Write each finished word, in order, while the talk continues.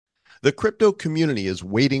The crypto community is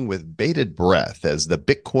waiting with bated breath as the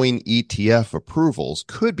Bitcoin ETF approvals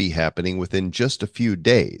could be happening within just a few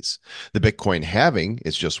days. The Bitcoin halving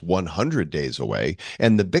is just 100 days away,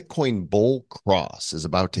 and the Bitcoin bull cross is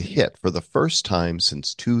about to hit for the first time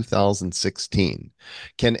since 2016.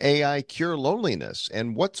 Can AI cure loneliness?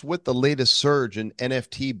 And what's with the latest surge in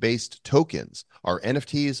NFT based tokens? Are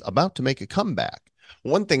NFTs about to make a comeback?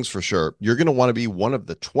 One thing's for sure, you're going to want to be one of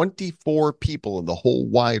the 24 people in the whole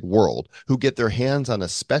wide world who get their hands on a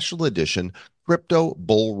special edition Crypto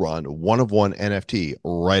Bull Run one of one NFT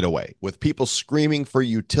right away. With people screaming for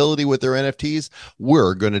utility with their NFTs,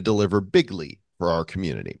 we're going to deliver bigly for our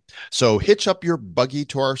community. So hitch up your buggy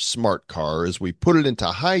to our smart car as we put it into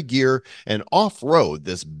high gear and off road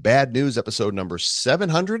this bad news episode number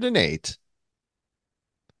 708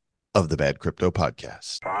 of the Bad Crypto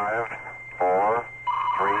Podcast. 5, 4,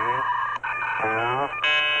 3, 2,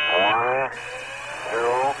 1,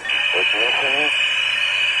 0, ignition.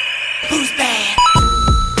 Who's bad?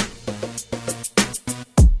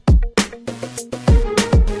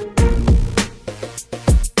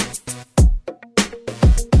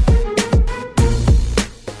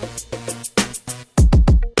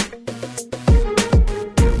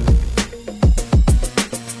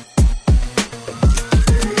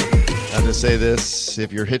 Say this: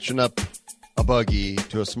 if you're hitching up a buggy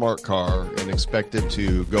to a smart car and expect it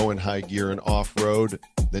to go in high gear and off-road,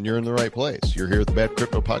 then you're in the right place. You're here at the Bad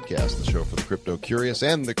Crypto Podcast, the show for the crypto curious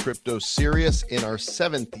and the crypto serious. In our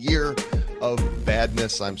 7th year of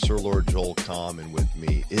badness, I'm Sir Lord Joel Comm, and with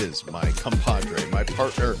me is my compadre, my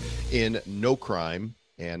partner in no crime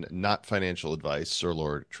and not financial advice, Sir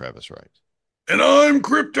Lord Travis Wright. And I'm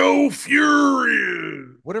Crypto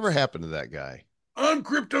Furious. Whatever happened to that guy? I'm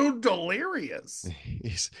Crypto Delirious.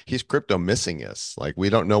 He's crypto missing us. Like, we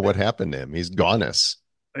don't know what happened to him. He's gone us.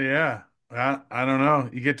 Yeah, I don't know.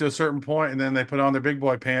 You get to a certain point, and then they put on their big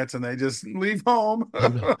boy pants, and they just leave home.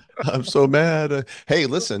 I'm so mad. Hey,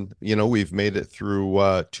 listen, we've made it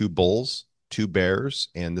through 2 bulls, 2 bears,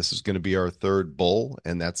 and this is going to be our 3rd bull,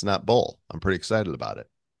 and that's not bull. I'm pretty excited about it.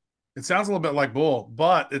 It sounds a little bit like bull,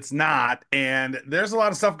 but it's not. And there's a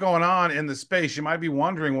lot of stuff going on in the space. You might be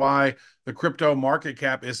wondering why the crypto market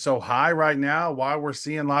cap is so high right now, why we're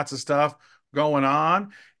seeing lots of stuff going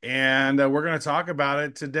on. And we're going to talk about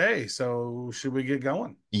it today. So should we get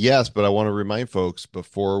going? Yes, but I want to remind folks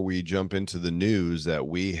before we jump into the news that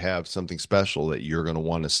we have something special that you're going to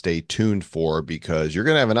want to stay tuned for, because you're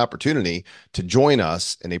going to have an opportunity to join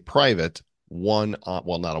us in a private not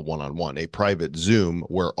a one-on-one, a private Zoom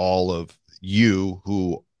where all of you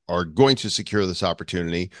who are going to secure this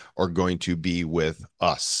opportunity are going to be with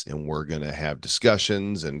us, and we're going to have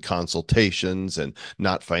discussions and consultations and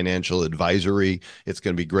not financial advisory. It's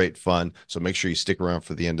going to be great fun. So make sure you stick around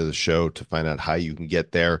for the end of the show to find out how you can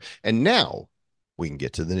get there. And now we can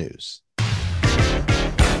get to the news.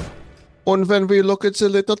 And when we look at the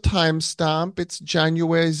little timestamp, it's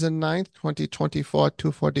January the 9th, 2024,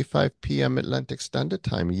 2:45 p.m. Atlantic Standard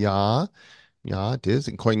Time. Yeah, it is.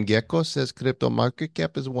 And CoinGecko says crypto market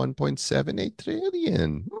cap is 1.78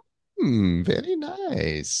 trillion. Very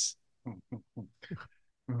nice.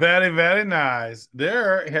 Very, very nice.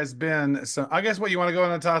 There has been some, I guess what you want to go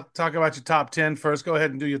in and talk about your top 10 first. Go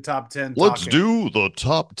ahead and do your top 10. Let's do the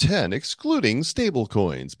top 10, excluding stable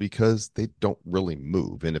coins, because they don't really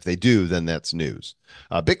move. And if they do, then that's news.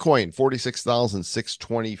 Bitcoin,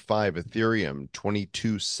 46,625. Ethereum,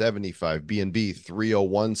 2275. BNB,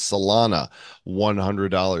 301. Solana, $100.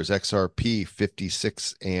 XRP,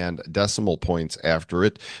 56 and decimal points after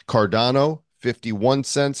it. Cardano, 51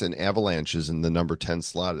 cents, and Avalanche is in the number 10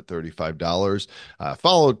 slot at $35,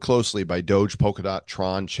 followed closely by Doge, Polkadot,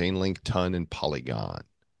 Tron, Chainlink, Ton, and Polygon.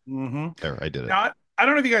 There, I did it. Now, I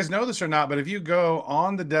don't know if you guys know this or not, but if you go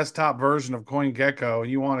on the desktop version of CoinGecko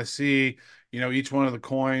and you want to see, each one of the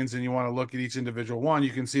coins, and you want to look at each individual one,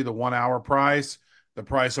 you can see the 1 hour price, the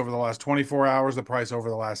price over the last 24 hours, the price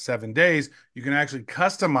over the last 7 days. You can actually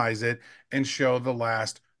customize it and show the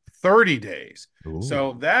last 30 days. Ooh.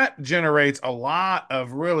 So that generates a lot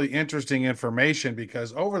of really interesting information,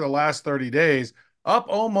 because over the last 30 days, up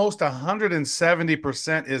almost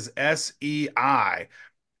 170% is SEI.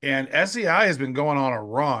 And SEI has been going on a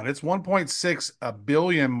run. It's 1.6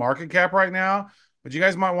 billion market cap right now. But you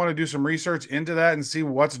guys might want to do some research into that and see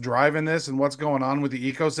what's driving this and what's going on with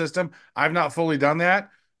the ecosystem. I've not fully done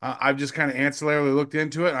that. I've just kind of ancillarily looked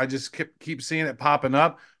into it. I just keep seeing it popping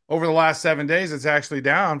up. Over the last 7 days, it's actually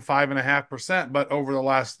down 5.5%, but over the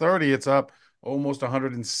last 30, it's up almost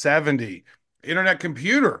 170. Internet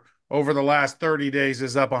Computer over the last 30 days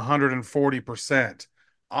is up 140%.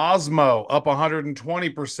 Osmo up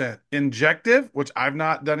 120%. Injective, which I've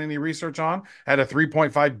not done any research on, had a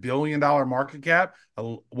 $3.5 billion market cap,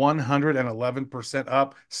 111%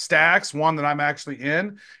 up. Stacks, one that I'm actually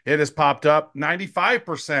in, it has popped up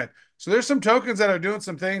 95%. So there's some tokens that are doing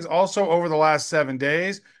some things also over the last 7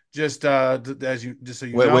 days. Just so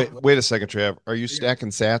you Wait, know. wait a second, Trav. Are you Yeah. stacking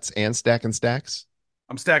sats and stacking stacks?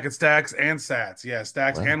 I'm stacking stacks and sats. Yeah,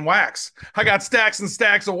 stacks Wow. and wax. I got stacks and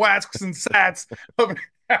stacks of wax and sats.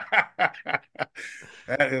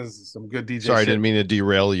 That is some good DJ Sorry, I didn't shit. mean to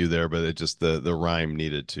derail you there, but it just the rhyme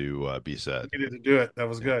needed to be said. Needed to do it. That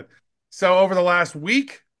was Yeah. good. So over the last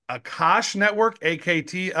week, Akash Network,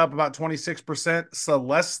 AKT, up about 26%.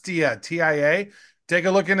 Celestia, TIA. Take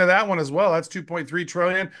a look into that one as well. That's 2.3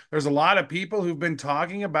 trillion. There's a lot of people who've been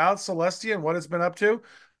talking about Celestia and what it's been up to.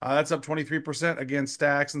 That's up 23% against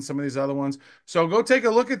Stacks and some of these other ones. So go take a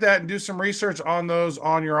look at that and do some research on those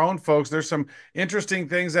on your own, folks. There's some interesting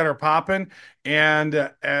things that are popping, and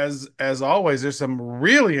as always, there's some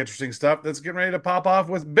really interesting stuff that's getting ready to pop off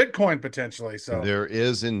with Bitcoin potentially. So There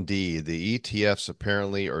is indeed. The ETFs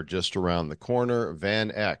apparently are just around the corner.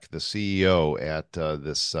 Van Eck, the CEO at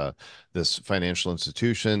this financial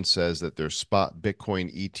institution, says that their spot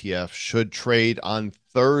Bitcoin ETF should trade on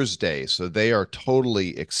Thursday. So they are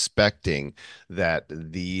totally expecting that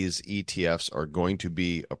these ETFs are going to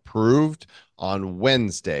be approved on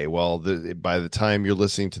Wednesday. Well, by the time you're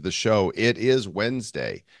listening to the show, it is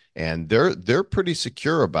Wednesday, and they're pretty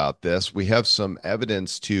secure about this. We have some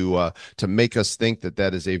evidence to make us think that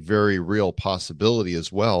that is a very real possibility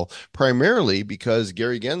as well. Primarily because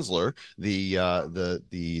Gary Gensler,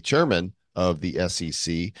 the chairman of the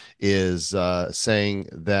SEC, is saying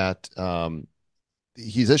that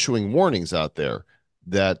he's issuing warnings out there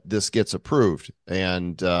that this gets approved,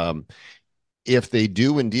 and if they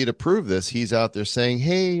do indeed approve this, he's out there saying,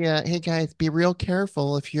 hey guys, be real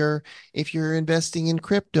careful if you're investing in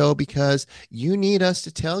crypto, because you need us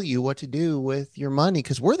to tell you what to do with your money,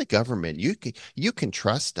 because we're the government. You can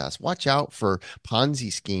trust us. Watch out for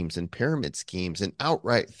Ponzi schemes and pyramid schemes and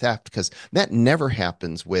outright theft, because that never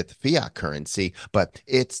happens with fiat currency, but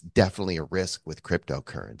it's definitely a risk with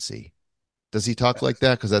cryptocurrency. Does he talk like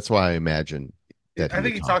that? Because that's why I imagine that he I think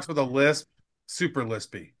would he talk. talks with a lisp, super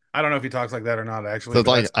lispy. I don't know if he talks like that or not, actually, So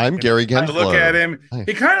but like, that's I'm Gary I look at Gensler. him. Hi.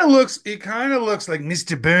 He kind of looks like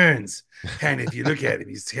Mr. Burns. Kind of, if you look at him,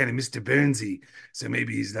 he's kind of Mr. Burnsy. So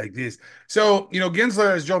maybe he's like this. So,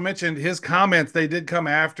 Gensler, as Joe mentioned, his comments, they did come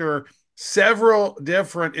after several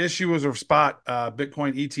different issuers of spot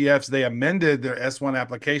Bitcoin ETFs. They amended their S1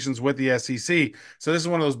 applications with the SEC. So this is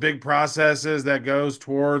one of those big processes that goes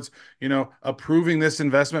towards, approving this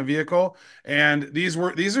investment vehicle. And these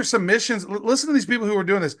are submissions. Listen to these people who are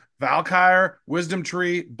doing this: Valkyr, Wisdom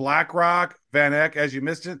Tree, BlackRock, Van Eck, as you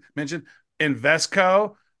mentioned,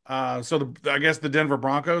 Invesco. I guess the Denver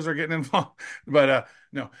Broncos are getting involved, but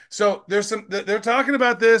no. So they're talking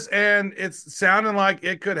about this, and it's sounding like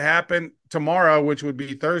it could happen tomorrow, which would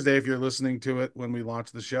be Thursday if you're listening to it when we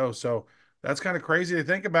launch the show. So that's kind of crazy to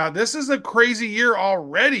think about. This is a crazy year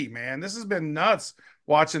already, man. This has been nuts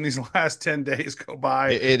watching these last 10 days go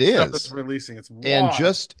by. It Stuff that's is. releasing. It's And wild.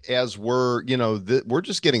 just as we're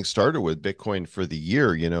just getting started with Bitcoin for the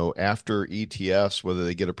year, after ETFs, whether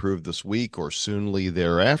they get approved this week or soonly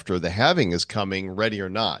thereafter, the halving is coming, ready or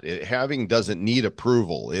not. Halving doesn't need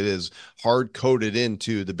approval. It is hard coded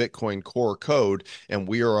into the Bitcoin core code, and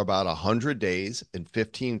we are about 100 days and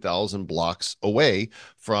 15,000 blocks away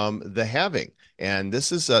from the halving. And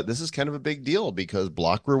this is kind of a big deal because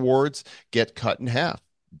block rewards get cut in half,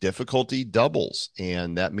 difficulty doubles,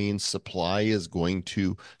 and that means supply is going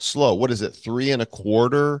to slow. What is it? Three and a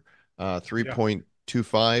quarter, Yeah. 3.25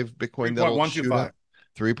 Bitcoin that'll shoot 3.125. up.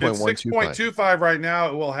 It's 3.125. 6.25 right now.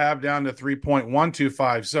 It will have down to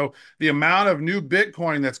 3.125. So the amount of new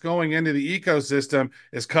Bitcoin that's going into the ecosystem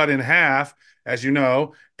is cut in half, as you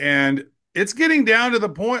know, and it's getting down to the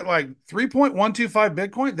point like 3.125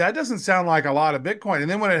 Bitcoin. That doesn't sound like a lot of Bitcoin. And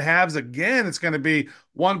then when it halves again, it's going to be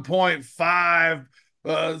 1.5,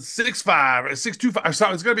 65 or 625 or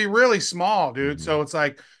something. It's going to be really small, dude. Mhm. So it's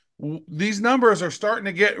like these numbers are starting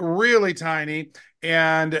to get really tiny.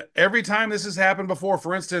 And every time this has happened before,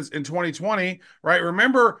 for instance, in 2020, right?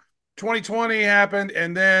 Remember 2020 happened,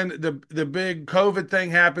 and then the big COVID thing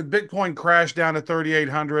happened. Bitcoin crashed down to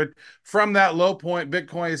 3,800. From that low point, it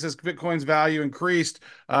says Bitcoin's value increased,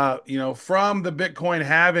 from the Bitcoin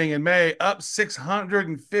halving in May up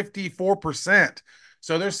 654%.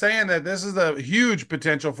 So they're saying that this is a huge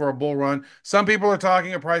potential for a bull run. Some people are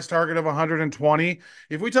talking a price target of 120.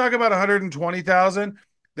 If we talk about 120,000,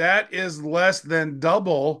 that is less than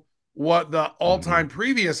double what the all-time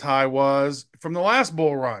previous high was from the last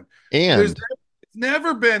bull run. There's And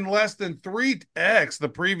never been less than 3x the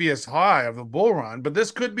previous high of the bull run, but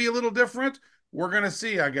this could be a little different. We're going to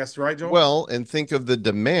see, I guess, right, Joel? well, and think of the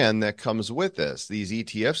demand that comes with this. These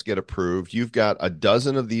ETFs get approved. You've got a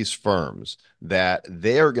dozen of these firms that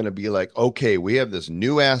they're going to be like, okay, we have this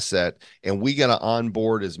new asset and we got to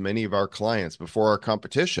onboard as many of our clients before our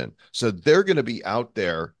competition. So they're going to be out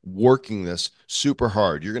there working this super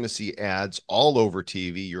hard. You're going to see ads all over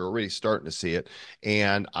TV. You're already starting to see it.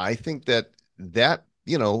 And I think that that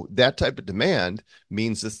type of demand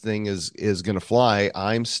means this thing is going to fly.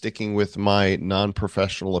 I'm sticking with my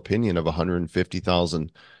non-professional opinion of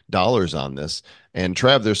 $150,000 on this. And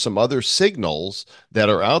Trav, there's some other signals that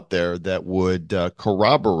are out there that would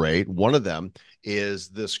corroborate. One of them is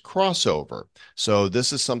this crossover. So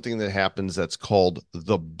this is something that happens that's called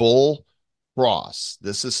the bull cross.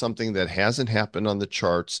 This is something that hasn't happened on the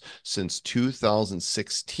charts since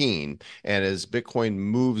 2016. And as Bitcoin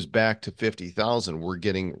moves back to 50,000, we're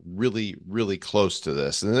getting really, really close to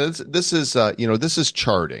this. And this is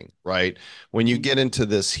charting, right? When you get into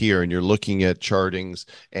this here and you're looking at chartings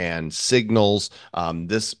and signals,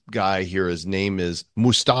 this guy here, his name is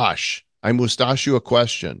Mustache. I mustache you a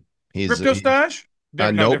question. Crypto stash? No,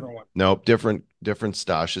 Nope, different one. nope, different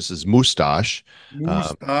stash. This is Mustache.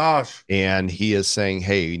 Mustache. And he is saying,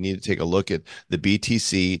 hey, you need to take a look at the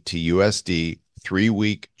BTC to USD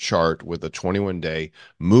 3-week chart with a 21-day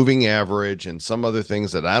moving average and some other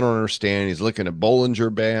things that I don't understand. He's looking at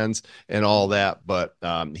Bollinger Bands and all that, but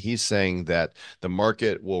he's saying that the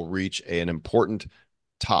market will reach an important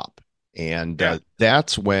top. And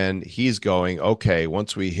that's when he's going, okay,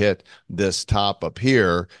 once we hit this top up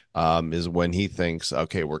here, is when he thinks,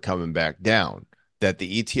 okay, we're coming back down. That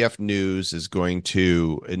the ETF news is going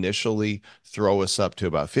to initially throw us up to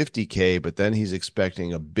about 50K, but then he's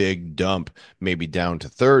expecting a big dump, maybe down to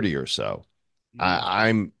 30 or so.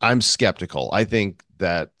 I'm skeptical. I think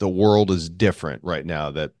that the world is different right now,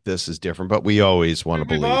 that this is different, but we always want to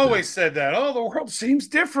We've believe always said that. Oh, the world seems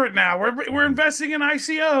different now. We're investing in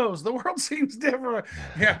ICOs. The world seems different.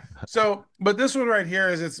 Yeah. So, but this one right here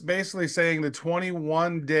is it's basically saying the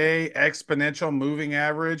 21-day exponential moving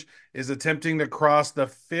average is attempting to cross the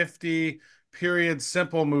 50 period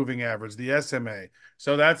simple moving average, the SMA.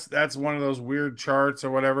 So that's one of those weird charts or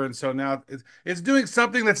whatever. And so now it's doing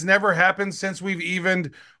something that's never happened since we've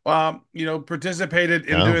even participated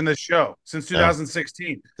in doing this show since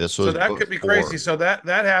 2016. This So was that could be before. crazy. So that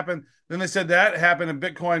happened. Then they said that happened and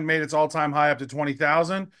Bitcoin made its all-time high up to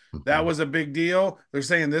 20,000. That was a big deal. They're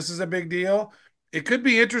saying this is a big deal. It could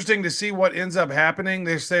be interesting to see what ends up happening.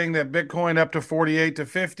 They're saying that Bitcoin up to 48 to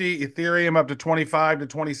 50, Ethereum up to 25 to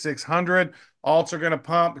 2,600. Alts are going to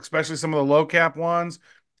pump, especially some of the low cap ones.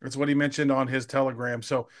 That's what he mentioned on his Telegram.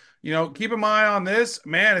 So, keep an eye on this.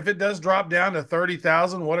 Man, if it does drop down to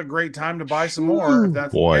 30,000, what a great time to buy some more if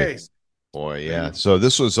that's the case. Boy, yeah. So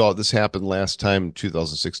this happened last time,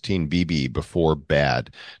 2016 BB before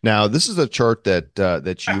bad. Now, this is a chart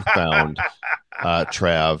that you found,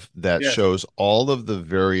 Trav, that shows all of the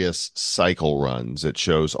various cycle runs. It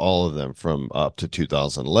shows all of them from up to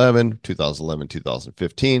 2011,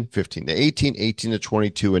 2015, 15 to 18, 18 to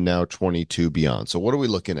 22, and now 22 beyond. So what are we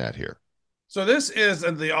looking at here? So this is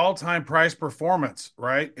the all-time price performance,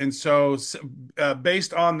 right? And so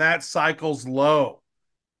based on that cycle's low.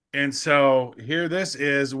 And so here this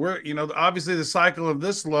is, obviously the cycle of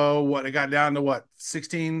this low, it got down to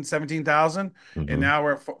 16, 17,000. And now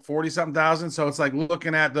we're at 40 something thousand. So it's like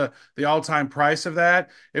looking at the all-time price of that.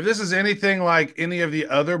 If this is anything like any of the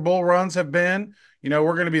other bull runs have been,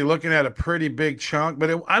 we're going to be looking at a pretty big chunk,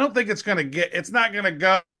 but I don't think it's not going to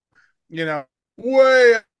go,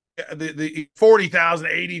 way the 40,000,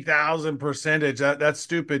 80,000 percentage. That's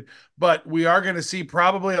stupid. But we are going to see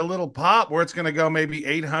probably a little pop where it's going to go maybe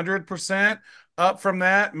 800% up from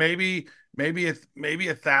that, maybe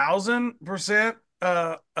 1,000%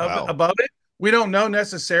 above it. We don't know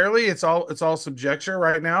necessarily. It's all subjecture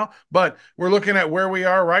right now, but we're looking at where we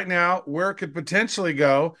are right now, where it could potentially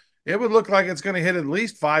go. It would look like it's going to hit at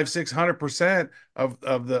least 500-600%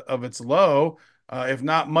 of its low. If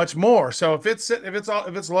not much more. So if its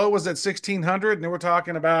low was at 1,600, and we're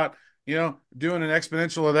talking about doing an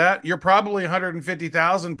exponential of that, you're probably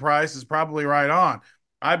 150,000 price is probably right on.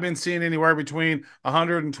 I've been seeing anywhere between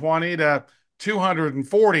 120 to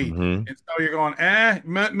 240, and so you're going,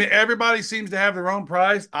 everybody seems to have their own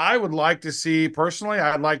price. I'd like to see it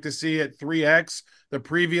 3x the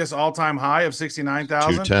previous all-time high of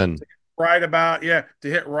 69,000. 210. right about, yeah, to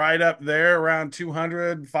hit right up there around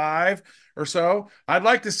 205 or so. I'd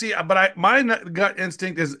like to see, but my gut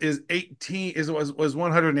instinct is 18 was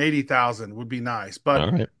 180,000 would be nice, but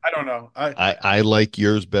All right. I don't know. I like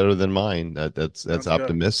yours better than mine. That's Sounds good.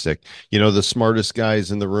 optimistic. You know, the smartest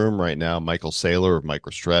guys in the room right now, Michael Saylor of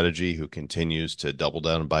MicroStrategy, who continues to double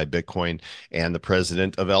down and buy Bitcoin, and the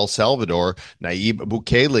president of El Salvador, Nayib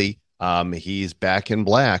Bukele. He's back in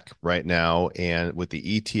black right now, and with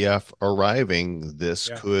the ETF arriving, this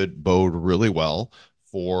Yeah. could bode really well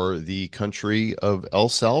for the country of El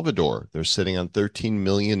Salvador. They're sitting on 13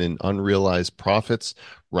 million in unrealized profits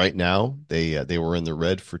right now. They were in the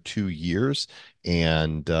red for 2 years,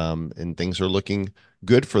 and things are looking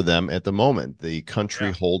good for them at the moment. The country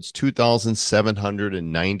Yeah. holds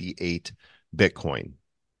 2,798 Bitcoin.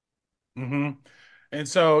 hmm And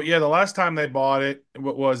so, yeah, the last time they bought it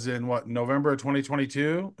was in what, November of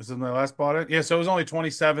 2022? Is when they last bought it? Yeah, so it was only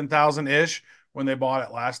 27,000 ish when they bought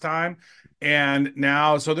it last time. And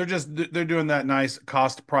now, so they're doing that nice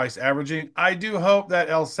cost price averaging. I do hope that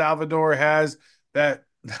El Salvador has that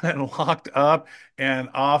that locked up and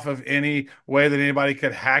off of any way that anybody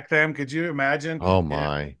could hack them. Could you imagine Oh if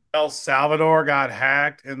my, El Salvador got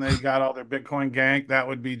hacked and they got all their Bitcoin ganked? That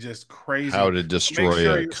would be just how crazy. to Make destroy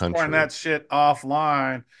sure a you're storing country. that shit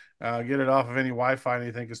offline. Get it off of any Wi-Fi or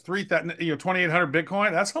anything. Because 2,800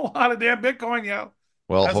 Bitcoin, that's a lot of damn Bitcoin, yo.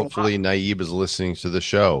 Well, That's a lot. hopefully Naib is listening to the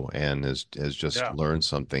show and has just Yeah. learned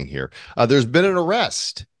something here. There's been an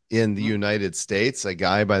arrest in the Mhm. United States, a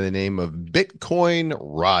guy by the name of Bitcoin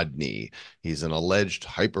Rodney. He's an alleged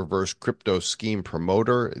hyperverse crypto scheme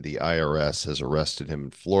promoter. The IRS has arrested him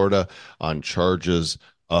in Florida on charges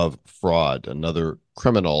of fraud. Another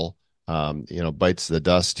criminal, bites the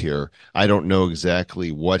dust here. I don't know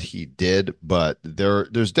exactly what he did, but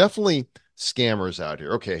there's definitely scammers out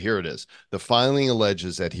here. Okay, here it is. The filing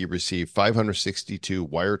alleges that he received 562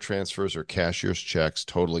 wire transfers or cashier's checks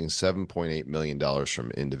totaling $7.8 million from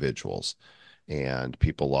individuals. And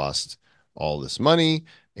people lost all this money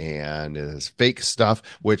and it is fake stuff,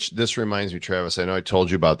 which this reminds me, Travis. I know I told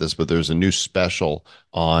you about this, but there's a new special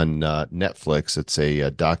on Netflix. It's a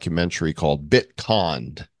documentary called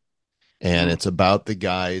Bitconned, and Mm. it's about the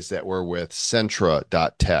guys that were with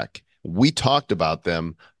Centra.tech. We talked about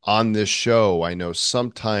them on this show. I know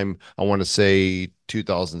sometime, I want to say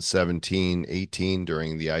 2017, 18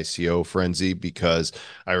 during the ICO frenzy, because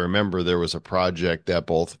I remember there was a project that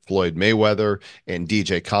both Floyd Mayweather and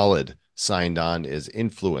DJ Khaled signed on as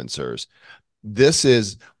influencers. This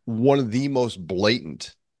is one of the most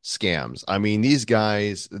blatant scams. I mean, these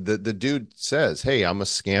guys, the dude says, "Hey, I'm a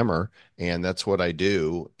scammer, and that's what I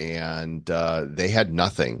do." And they had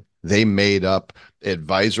nothing. They made up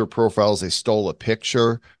advisor profiles. They stole a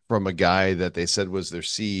picture from a guy that they said was their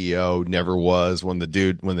CEO, never was. When the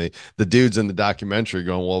dude's in the documentary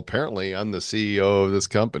going, "Well, apparently I'm the CEO of this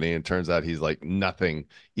company," and it turns out he's like nothing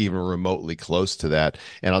even remotely close to that.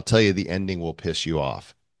 And I'll tell you, the ending will piss you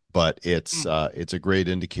off, but Mm. it's a great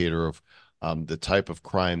indicator of the type of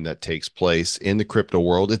crime that takes place in the crypto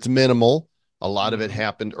world. It's minimal. A lot of it Mhm.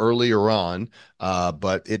 happened earlier on,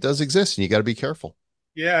 but it does exist, and you got to be careful.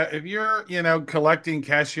 Yeah, if you're, collecting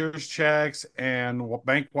cashier's checks and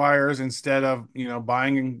bank wires instead of,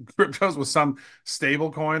 buying in cryptos with some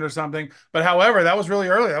stable coin or something. But however, that was really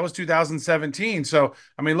early. That was 2017. So,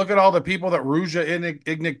 I mean, look at all the people that Ruja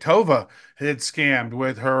Ignatova had scammed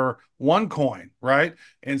with her OneCoin, right?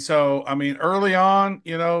 And so, I mean, early on,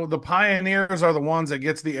 the pioneers are the ones that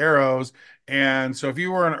gets the arrows. And so if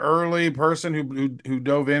you were an early person who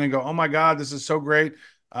dove in and go, "Oh my God, this is so great."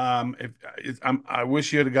 I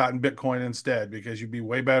wish you had gotten Bitcoin instead because you'd be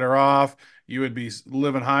way better off. You would be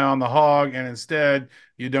living high on the hog, and instead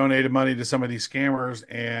you donated money to some of these scammers,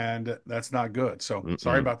 and that's not good. So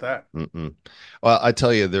sorry Mm-mm. about that. Mm-mm. Well, I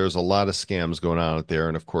tell you, there's a lot of scams going on out there.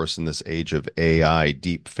 And of course, in this age of AI,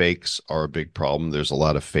 deep fakes are a big problem. There's a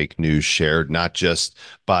lot of fake news shared, not just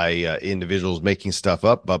by individuals making stuff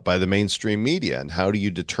up, but by the mainstream media. And how do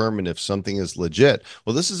you determine if something is legit?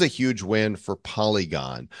 Well, this is a huge win for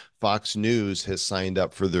Polygon. Fox News has signed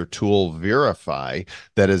up for their tool Verify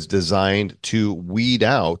that is designed to weed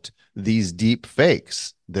out these deep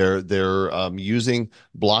fakes. They're using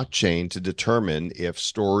blockchain to determine if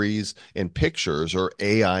stories and pictures are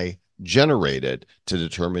AI generated, to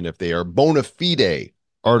determine if they are bona fide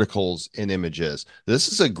articles and images. This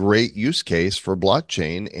is a great use case for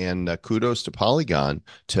blockchain, and kudos to Polygon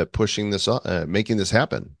to pushing this, making this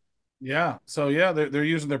happen. Yeah. So yeah, they're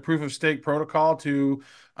using their proof of stake protocol to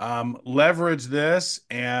leverage this,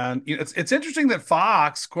 and it's interesting that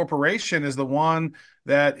Fox Corporation is the one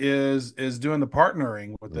that is doing the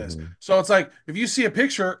partnering with this. Mhm. So it's like if you see a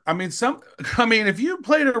picture, I mean, I mean, if you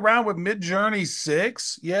played around with Midjourney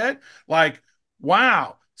 6 yet, like,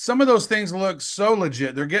 wow, some of those things look so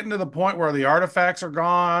legit. They're getting to the point where the artifacts are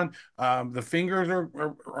gone. The fingers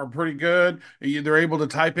are pretty good. They're able to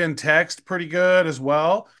type in text pretty good as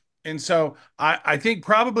well. And so I think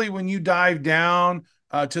probably when you dive down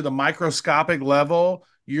to the microscopic level,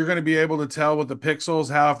 you're going to be able to tell with the pixels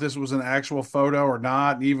how if this was an actual photo or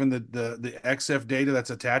not, and even the EXIF data that's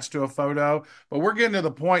attached to a photo. But we're getting to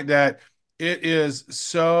the point that it is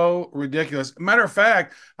so ridiculous. Matter of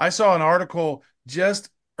fact, I saw an article just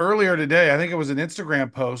earlier today. I think it was an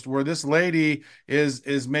Instagram post where this lady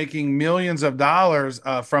is making millions of dollars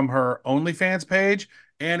from her OnlyFans page,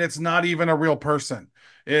 and it's not even a real person.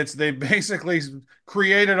 It's they basically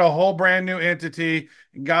created a whole brand new entity,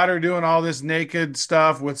 got her doing all this naked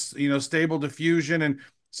stuff with stable diffusion, and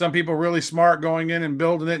some people really smart going in and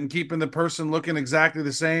building it and keeping the person looking exactly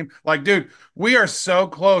the same. Like, dude, we are so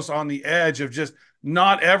close on the edge of just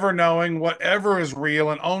not ever knowing whatever is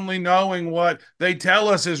real and only knowing what they tell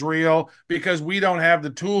us is real because we don't have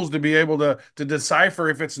the tools to be able to decipher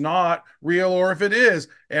if it's not real or if it is.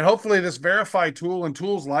 And hopefully this verify tool and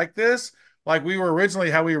tools like this, like we were originally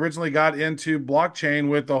how we originally got into blockchain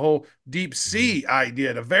with the whole deep sea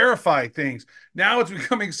idea to verify things. Now it's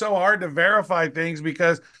becoming so hard to verify things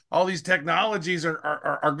because all these technologies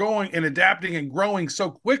are going and adapting and growing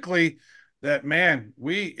so quickly that, man,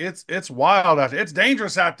 it's wild out there. It's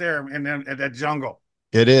dangerous out there in that jungle.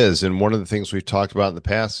 It is, and one of the things we've talked about in the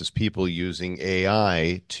past is people using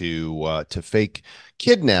AI to fake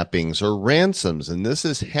kidnappings or ransoms, and this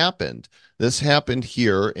has happened. This happened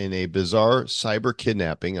here in a bizarre cyber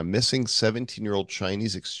kidnapping. A missing 17-year-old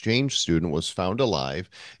Chinese exchange student was found alive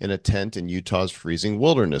in a tent in Utah's freezing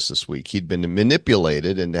wilderness this week. He'd been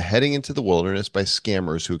manipulated into heading into the wilderness by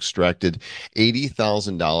scammers who extracted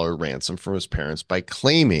 $80,000 ransom from his parents by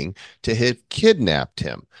claiming to have kidnapped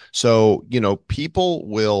him. So, people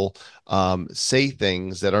will say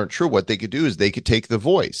things that aren't true. What they could do is they could take the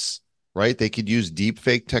voice, right? They could use deep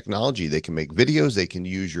fake technology. They can make videos. They can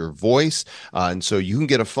use your voice. And so you can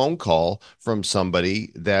get a phone call from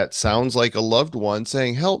somebody that sounds like a loved one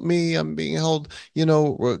saying, help me, I'm being held,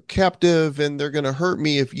 captive, and they're going to hurt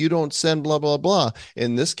me if you don't send blah, blah, blah.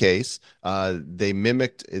 In this case, they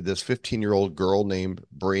mimicked this 15-year-old girl named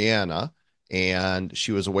Brianna, and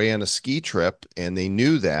she was away on a ski trip and they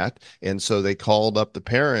knew that. And so they called up the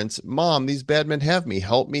parents, Mom, these bad men have me,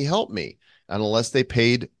 help me, help me. And unless they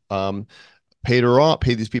paid her off,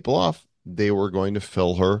 paid these people off, they were going to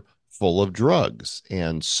fill her full of drugs.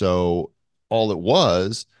 And so all it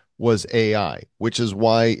was AI, which is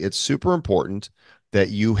why it's super important that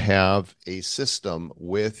you have a system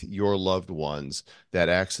with your loved ones that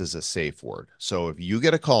acts as a safe word. So if you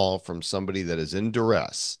get a call from somebody that is in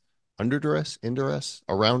duress, under duress, in duress,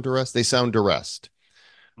 around duress, they sound duressed.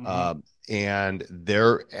 Mm-hmm. And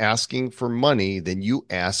they're asking for money, then you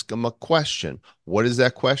ask them a question. What is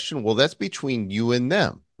that question? Well, that's between you and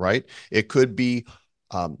them, right? It could be,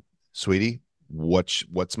 sweetie,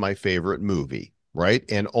 what's my favorite movie, right?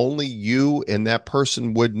 And only you and that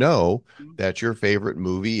person would know that your favorite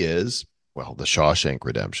movie is, well, The Shawshank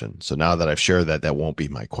Redemption. So now that I've shared that, that won't be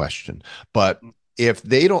my question. But if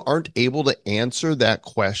they aren't able to answer that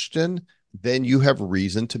question, then you have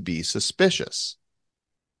reason to be suspicious.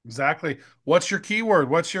 Exactly. What's your keyword?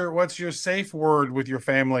 What's your safe word with your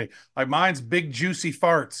family? Like mine's big juicy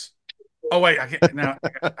farts. Oh wait, I can't now.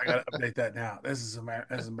 I gotta update that now. This is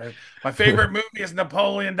American. My favorite movie is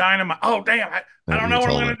Napoleon Dynamite. Oh damn, I don't You know what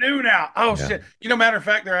I'm told gonna it. do now. Oh Yeah. shit. Matter of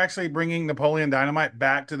fact, they're actually bringing Napoleon Dynamite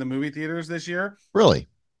back to the movie theaters this year, Really?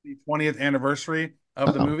 the 20th anniversary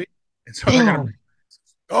of the Oh. movie, and so they're gonna.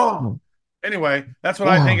 Oh, anyway, that's what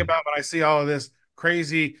I think Wow. about when I see all of this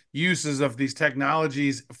crazy uses of these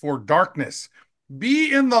technologies for darkness.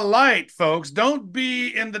 Be in the light, folks. Don't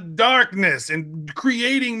be in the darkness and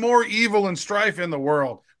creating more evil and strife in the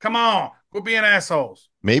world. Come on, quit being assholes.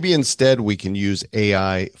 Maybe instead we can use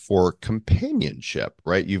AI for companionship,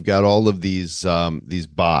 right? You've got all of these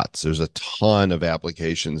bots. There's a ton of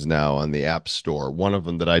applications now on the App Store. One of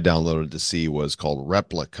them that I downloaded to see was called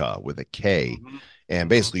Replica with a K. Mhm, And mhm.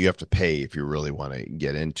 basically, you have to pay if you really want to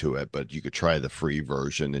get into it, but you could try the free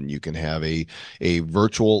version, and you can have a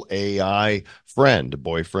virtual AI friend, a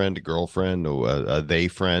boyfriend, a girlfriend, or a they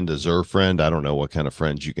friend, a zer friend. I don't know what kind of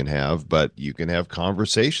friends you can have, but you can have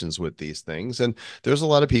conversations with these things. And there's a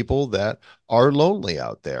lot of people that are lonely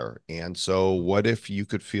out there. And so, what if you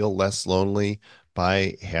could feel less lonely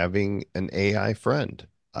by having an AI friend?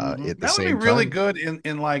 At the That would be same really time. good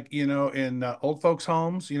in like in old folks'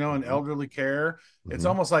 homes, in Mhm, elderly care. It's mhm.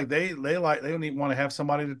 almost like they don't even want to have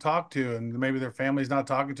somebody to talk to, and maybe their family's not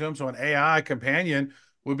talking to them. So an AI companion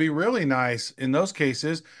would be really nice in those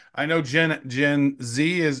cases. I know Gen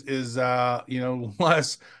Z is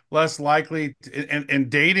less likely, and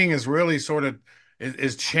dating is really sort of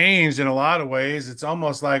is changed in a lot of ways. It's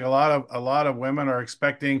almost like a lot of women are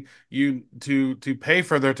expecting you to pay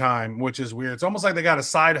for their time, which is weird. It's almost like they got a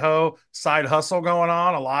side hustle going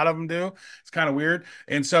on. A lot of them do. It's kind of weird.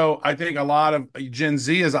 And so I think a lot of Gen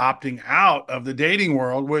Z is opting out of the dating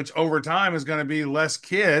world, which over time is going to be less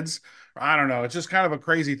kids. I don't know. It's just kind of a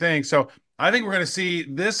crazy thing. So I think we're going to see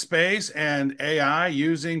this space and AI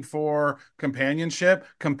using for companionship,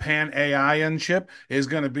 companianship is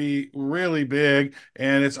going to be really big,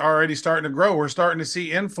 and it's already starting to grow. We're starting to see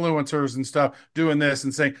influencers and stuff doing this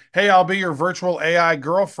and saying, "Hey, I'll be your virtual AI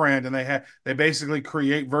girlfriend," and they basically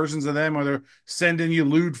create versions of them, or they're sending you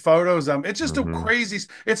lewd photos of them. It's just a Mhm. crazy.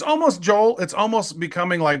 It's almost Joel. It's almost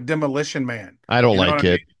becoming like Demolition Man. I don't You know what like I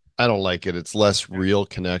mean? it. I don't like it. It's less real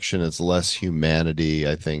connection. It's less humanity.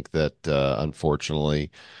 I think that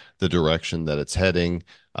unfortunately, the direction that it's heading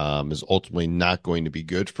is ultimately not going to be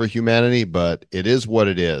good for humanity, but it is what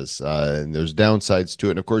it is. And there's downsides to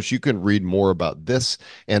it. And of course, you can read more about this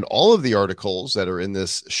and all of the articles that are in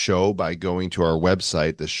this show by going to our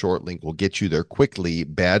website. The short link will get you there quickly,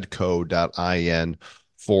 badco.in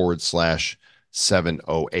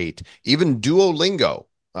 /708. Even Duolingo,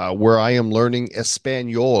 where I am learning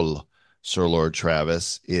Espanol, Sir Lord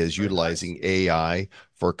Travis, is Very nice. utilizing AI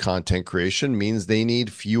for content creation, means they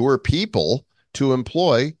need fewer people to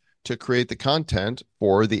employ to create the content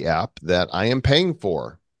for the app that I am paying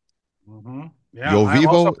for. Yeah, Yo I'm also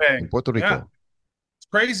vivo en paying. Puerto Yeah. Rico.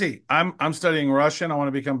 Crazy. I'm studying Russian. I want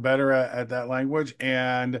to become better at that language.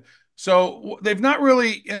 And so they've not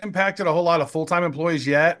really impacted a whole lot of full-time employees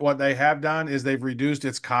yet. What they have done is they've reduced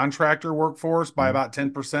its contractor workforce by about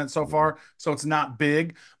 10% so far. So it's not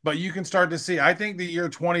big, but you can start to see. I think the year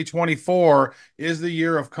 2024 is the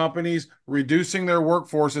year of companies reducing their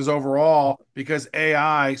workforces overall because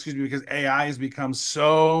AI has become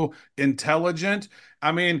so intelligent.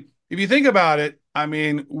 I mean, if you think about it, I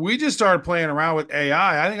mean, we just started playing around with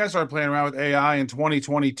AI. I think I started playing around with AI in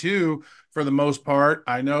 2022 for the most part.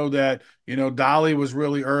 I know that, Dolly was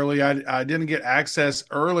really early. I didn't get access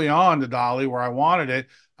early on to Dolly where I wanted it.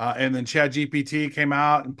 And then ChatGPT came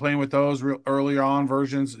out and playing with those real early on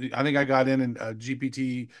versions. I think I got in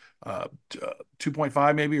GPT uh,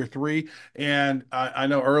 2.5 maybe or 3, and I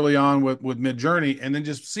know early on with Midjourney, and then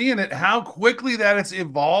just seeing it how quickly that it's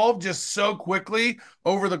evolved just so quickly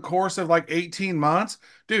over the course of like 18 months.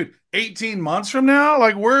 Dude, 18 months from now,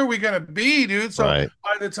 like where are we going to be, dude? So Right.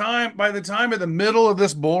 by the time at the middle of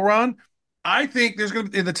this bull run, I think there's going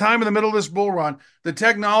to be in the time in the middle of this bull run, the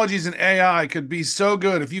technologies in AI could be so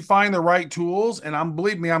good if you find the right tools. And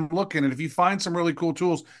believe me, I'm looking. And if you find some really cool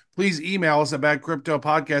tools, please email us at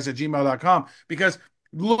badcryptopodcast@gmail.com, because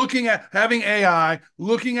looking at having AI,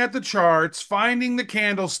 looking at the charts, finding the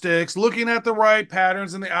candlesticks, looking at the right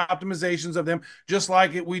patterns and the optimizations of them, just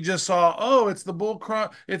like we just saw. Oh, it's the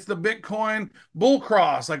Bitcoin bull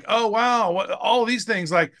cross. Like, oh wow, all of these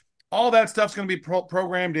things, like all that stuff's going to be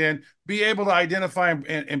programmed in, be able to identify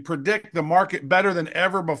and predict the market better than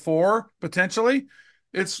ever before. Potentially,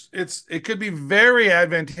 it could be very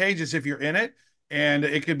advantageous if you're in it, and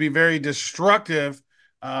it could be very destructive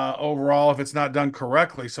overall if it's not done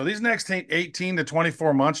correctly. So these next 18 to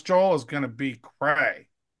 24 months, Joel, is going to be cray.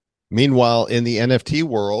 Meanwhile, in the NFT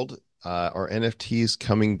world, are NFTs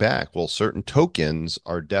coming back? Well, certain tokens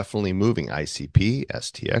are definitely moving. ICP,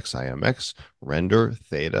 STX, IMX, Render,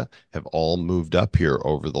 Theta have all moved up here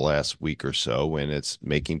over the last week or so, and it's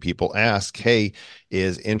making people ask, hey,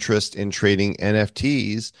 is interest in trading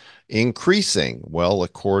NFTs increasing? Well,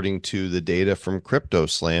 according to the data from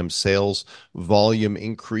CryptoSlam, sales volume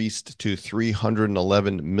increased to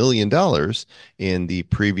 $311 million in the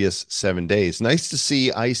previous 7 days. Nice to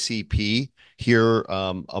see ICP here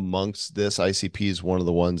amongst this. ICP is one of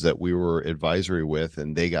the ones that we were advisory with,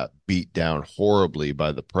 and they got beat down horribly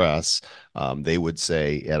by the press. They would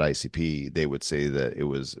say at ICP, they would say that it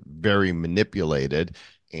was very manipulated.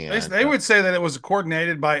 And They would say that it was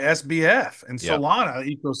coordinated by SBF and yeah. Solana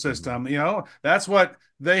Mhm. ecosystem. That's what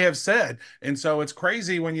they have said. And so it's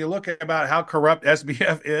crazy when you look at about how corrupt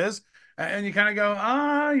SBF is, and you kind of go,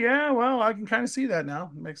 yeah, well, I can kind of see that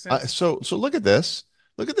now. It makes sense. So look at this.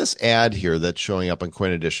 Look at this ad here that's showing up in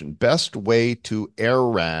Coin Edition. Best way to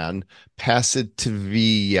Iran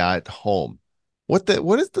Passivia at home. What the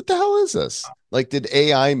hell is this? Like, did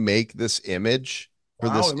AI make this image? for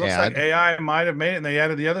Wow, this it looks like ad. AI might have made it and they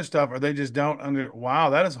added the other stuff, or they just don't under. Wow,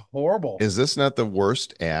 that is horrible. Is this not the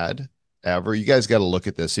worst ad ever? You guys got to look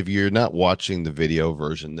at this. If you're not watching the video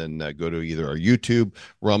version, then go to either our YouTube,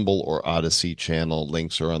 Rumble, or Odyssey channel.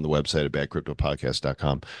 Links are on the website at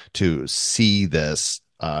badcryptopodcast.com to see this.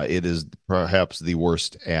 It is perhaps the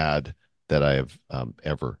worst ad that I have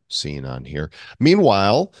ever seen on here.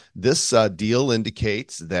 Meanwhile, this deal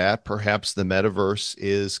indicates that perhaps the metaverse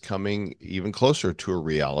is coming even closer to a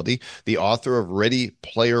reality. The author of Ready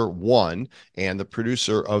Player One and the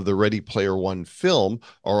producer of the Ready Player One film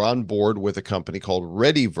are on board with a company called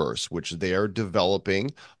Readyverse, which they are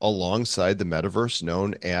developing alongside the metaverse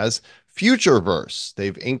known as Futureverse.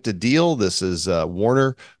 They've inked a deal. This is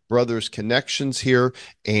Warner Brothers connections here.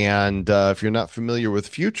 And if you're not familiar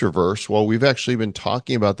with Futureverse, well, we've actually been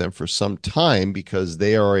talking about them for some time because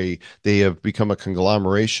they have become a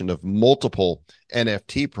conglomeration of multiple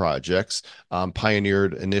NFT projects,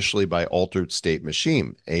 pioneered initially by Altered State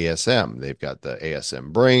Machine, ASM. They've got the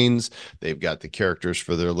ASM Brains. They've got the characters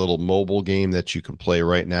for their little mobile game that you can play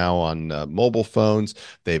right now on mobile phones.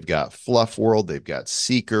 They've got Fluff World. They've got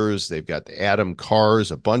Seekers. They've got the Atom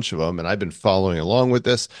Cars, a bunch of them. And I've been following along with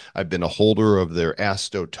this. I've been a holder of their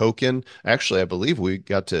Asto token. Actually, I believe we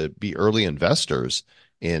got to be early investors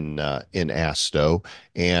in Asto,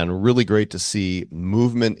 and really great to see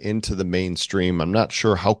movement into the mainstream. I'm not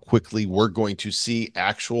sure how quickly we're going to see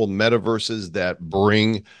actual metaverses that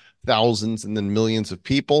bring thousands and then millions of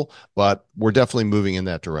people, but we're definitely moving in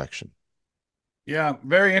that direction. Yeah,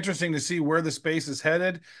 very interesting to see where the space is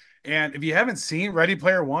headed. And if you haven't seen Ready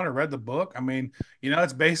Player One or read the book, I mean,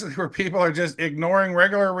 it's basically where people are just ignoring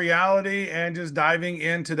regular reality and just diving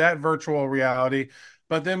into that virtual reality.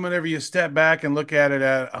 But then whenever you step back and look at it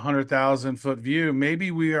at 100,000 foot view,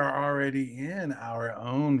 maybe we are already in our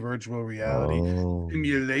own virtual reality Oh.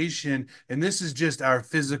 simulation. And this is just our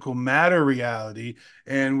physical matter reality.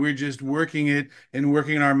 And we're just working it and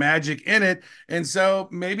working our magic in it. And so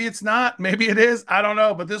maybe it's not, maybe it is. I don't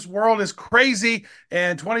know. But this world is crazy.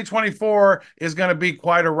 And 2024 is going to be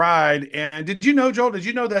quite a ride. And did you know, Joel, did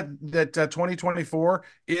you know that 2024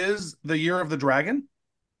 is the year of the dragon?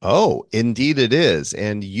 Oh, indeed it is.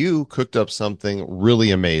 And you cooked up something really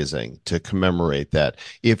amazing to commemorate that.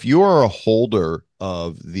 If you are a holder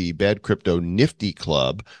of the Bad Crypto Nifty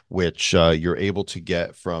Club, which you're able to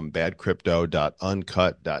get from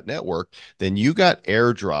badcrypto.uncut.network, then you got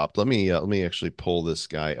airdropped. Let me actually pull this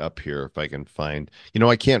guy up here if I can find.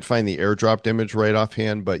 I can't find the airdropped image right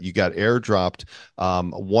offhand, but you got airdropped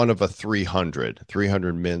one of a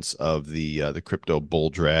 300 mints of the crypto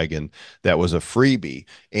bull dragon. That was a freebie.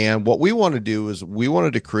 And what we want to do is we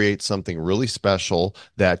wanted to create something really special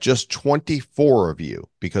that just 24 of you,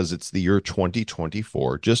 because it's the year 2024,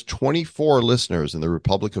 just 24 listeners in the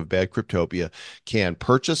Republic of Bad Cryptopia can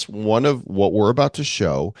purchase one of what we're about to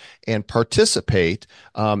show and participate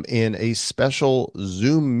in a special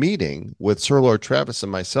Zoom meeting with Sir Lord Travis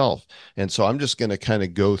and myself. And so I'm just going to kind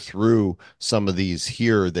of go through some of these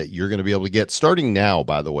here that you're going to be able to get starting now,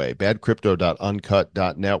 by the way,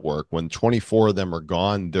 badcrypto.uncut.network. When 24 of them are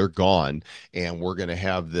gone, they're gone. And we're going to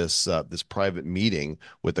have this private meeting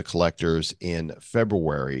with the collectors in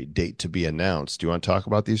February, date to be announced. Do you want to talk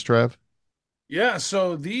about these, Trev? Yeah,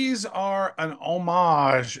 so these are an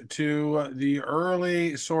homage to the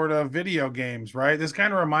early sort of video games, right? This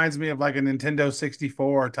kind of reminds me of like a Nintendo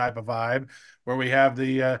 64 type of vibe, where we have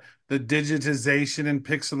the digitization and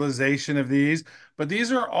pixelization of these. But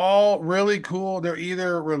these are all really cool. They're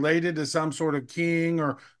either related to some sort of king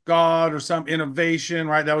or god or some innovation,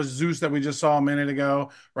 right? That was Zeus that we just saw a minute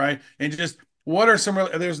ago, right? And just what are some?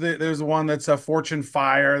 There's the one that's a Fortune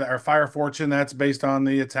Fire or Fire Fortune that's based on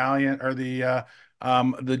the Italian or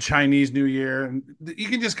the Chinese New Year. And you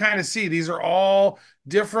can just kind of see these are all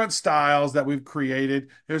different styles that we've created.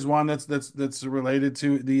 Here's one that's related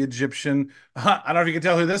to the Egyptian. I don't know if you can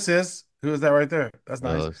tell who this is. Who is that right there? That's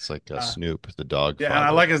nice. It's like Uh, Snoop, the dog yeah, and I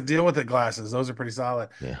father. like his deal with it glasses. Those are pretty solid.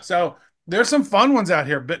 Yeah. So there's some fun ones out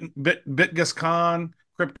here. BitGascon,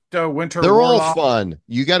 Crypto Winter They're all Warlock. fun.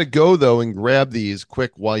 You got to go though and grab these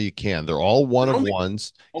quick while you can. They're all one There's of only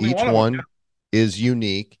ones. only Each one of them. one is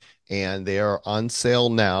unique and they are on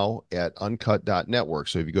sale now at uncut.network.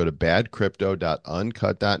 So if you go to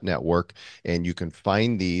badcrypto.uncut.network and you can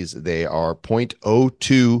find these, they are zero point zero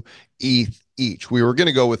 0.02 ETH each. We were going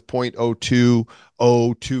to go with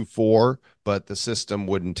 0.02024, but the system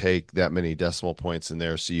wouldn't take that many decimal points in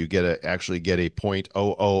there. So you actually get a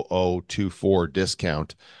 0.00024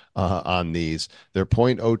 discount on these. They're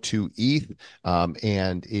 0.02 ETH.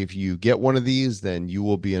 And if you get one of these, then you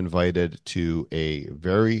will be invited to a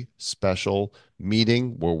very special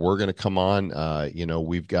meeting where we're going to come on.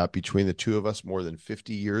 We've got between the two of us more than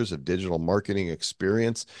 50 years of digital marketing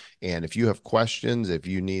experience. And if you have questions, if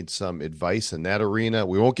you need some advice in that arena,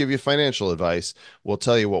 we won't give you financial advice. We'll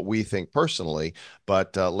tell you what we think personally,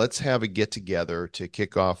 but let's have a get together to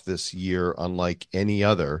kick off this year unlike any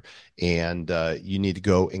other. And you need to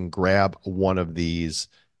go and grab one of these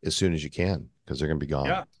as soon as you can because they're going to be gone.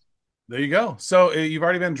 Yeah. There you go. So you've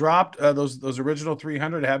already been dropped. Those original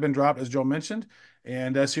 300 have been dropped, as Joe mentioned.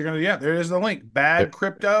 And so you're going to, there is the link,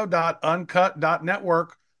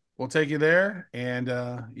 badcrypto.uncut.network. We'll take you there, and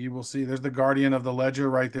you will see there's the Guardian of the Ledger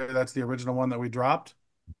right there. That's the original one that we dropped.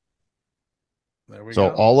 There we go.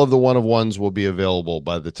 All of the one of ones will be available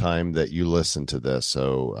by the time that you listen to this.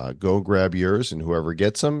 So go grab yours, and whoever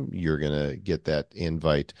gets them, you're going to get that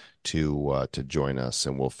invite to join us,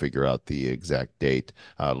 and we'll figure out the exact date.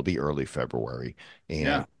 It'll be early February,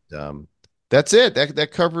 and that's it.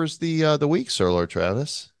 That covers the week, Sir Lord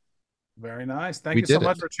Travis. Very nice. Thank you so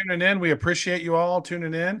much for tuning in. We appreciate you all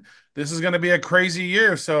tuning in. This is going to be a crazy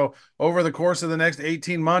year. So over the course of the next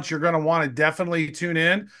 18 months, you're going to want to definitely tune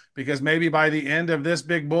in because maybe by the end of this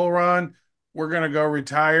big bull run, we're going to go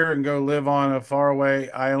retire and go live on a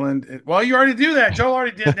faraway island. Well, you already do that. Joe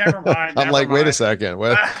already did. Never mind. I'm like, wait a second.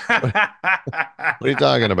 What are you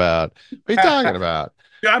talking about? What are you talking about?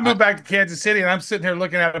 I moved back to Kansas City, and I'm sitting here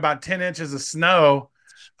looking at about 10 inches of snow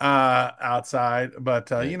outside.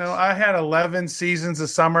 But, I had 11 seasons of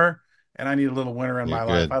summer, and I need a little winter in my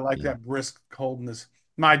life. I like that brisk coldness.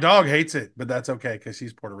 My dog hates it, but that's okay because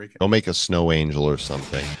she's Puerto Rican. Go make a snow angel or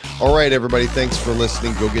something. All right, everybody. Thanks for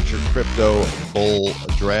listening. Go get your crypto bull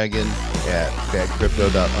dragon at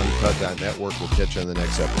badcrypto.uncut.network. We'll catch you on the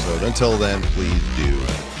next episode. Until then, please do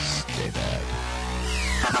stay bad.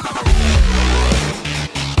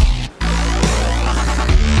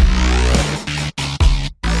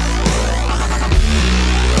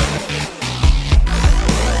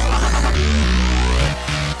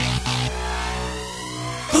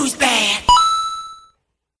 Who's bad?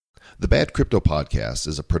 The Bad Crypto Podcast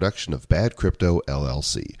is a production of Bad Crypto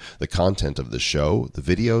LLC. The content of the show, the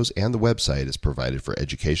videos, and the website is provided for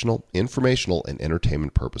educational, informational, and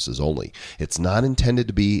entertainment purposes only. It's not intended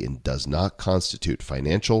to be and does not constitute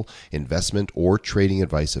financial, investment, or trading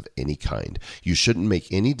advice of any kind. You shouldn't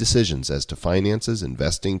make any decisions as to finances,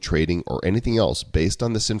 investing, trading, or anything else based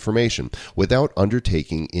on this information without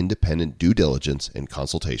undertaking independent due diligence and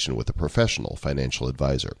consultation with a professional financial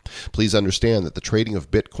advisor. Please understand that the trading of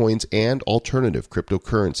Bitcoins and alternative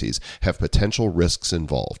cryptocurrencies have potential risks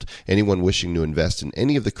involved. Anyone wishing to invest in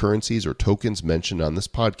any of the currencies or tokens mentioned on this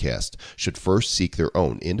podcast should first seek their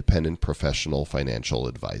own independent professional financial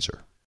advisor.